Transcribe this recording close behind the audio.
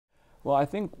Well, I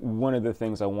think one of the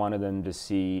things I wanted them to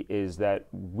see is that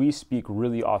we speak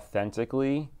really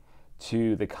authentically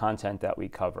to the content that we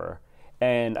cover.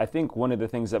 And I think one of the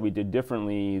things that we did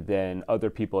differently than other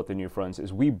people at the NewFronts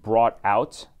is we brought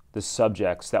out the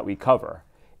subjects that we cover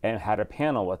and had a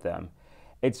panel with them.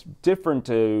 It's different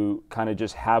to kind of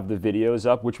just have the videos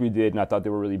up, which we did, and I thought they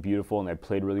were really beautiful and they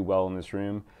played really well in this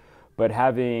room. But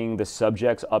having the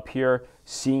subjects up here,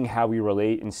 seeing how we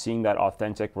relate and seeing that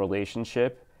authentic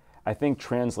relationship, I think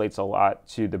translates a lot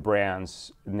to the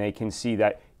brands. And they can see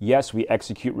that, yes, we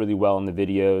execute really well in the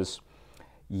videos.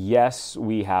 Yes,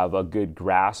 we have a good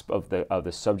grasp of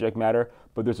the subject matter,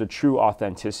 but there's a true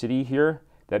authenticity here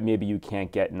that maybe you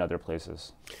can't get in other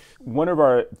places. One of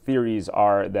our theories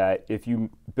are that if you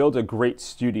build a great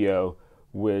studio,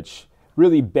 which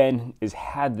really Ben has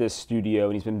had this studio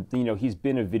and he's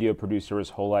been a video producer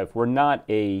his whole life. We're not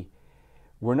a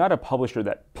publisher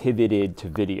that pivoted to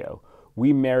video.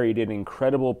 We married an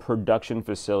incredible production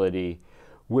facility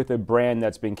with a brand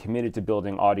that's been committed to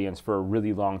building audience for a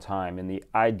really long time. And the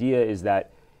idea is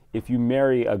that if you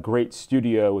marry a great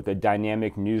studio with a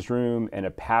dynamic newsroom and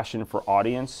a passion for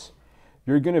audience,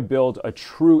 you're going to build a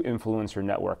true influencer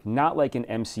network, not like an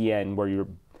MCN where you're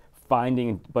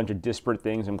finding a bunch of disparate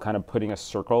things and kind of putting a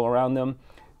circle around them.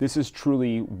 This is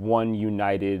truly one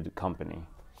united company.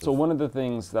 So one of the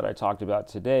things that I talked about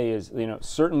today is,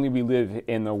 certainly we live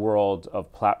in the world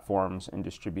of platforms and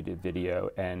distributed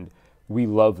video, and we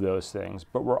love those things,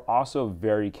 but we're also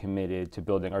very committed to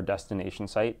building our destination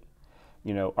site,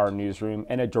 our newsroom,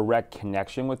 and a direct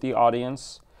connection with the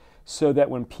audience so that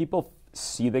when people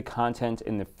see the content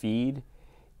in the feed,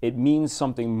 it means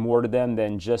something more to them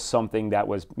than just something that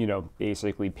was,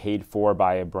 basically paid for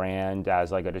by a brand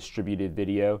as like a distributed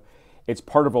video. It's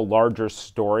part of a larger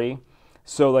story.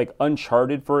 So like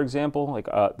Uncharted, for example, like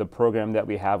the program that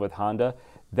we have with Honda,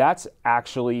 that's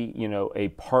actually, a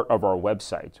part of our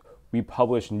website. We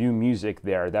publish new music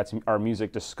there. That's our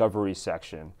music discovery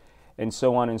section, and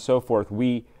so on and so forth.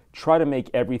 We try to make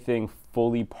everything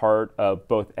fully part of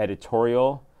both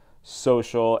editorial,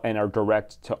 social, and our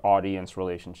direct to audience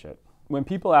relationship. When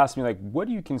people ask me, like, what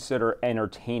do you consider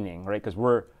entertaining, right? Because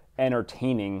we're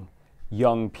entertaining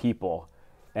young people,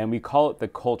 and we call it the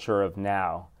culture of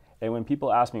now. And when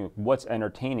people ask me what's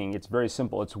entertaining, it's very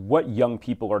simple. It's what young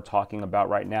people are talking about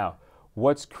right now.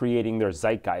 What's creating their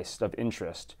zeitgeist of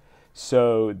interest.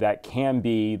 So that can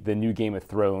be the new Game of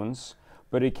Thrones,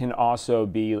 but it can also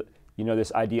be,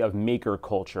 this idea of maker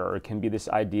culture, or it can be this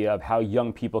idea of how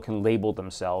young people can label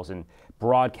themselves and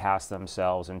broadcast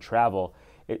themselves and travel.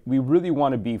 We really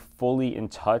want to be fully in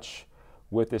touch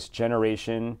with this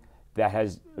generation that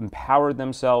has empowered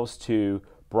themselves to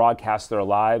broadcast their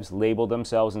lives, label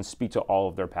themselves, and speak to all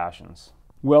of their passions.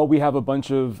 Well, we have a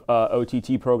bunch of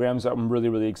OTT programs that I'm really,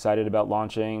 really excited about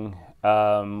launching.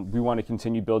 We want to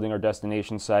continue building our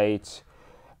destination site.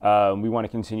 We want to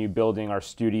continue building our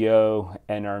studio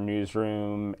and our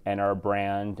newsroom and our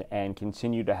brand and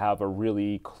continue to have a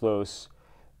really close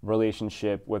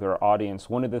relationship with our audience.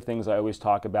 One of the things I always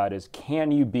talk about is,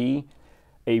 can you be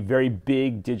a very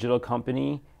big digital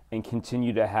company and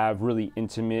continue to have really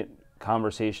intimate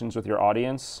conversations with your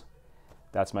audience?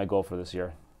 That's my goal for this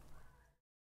year.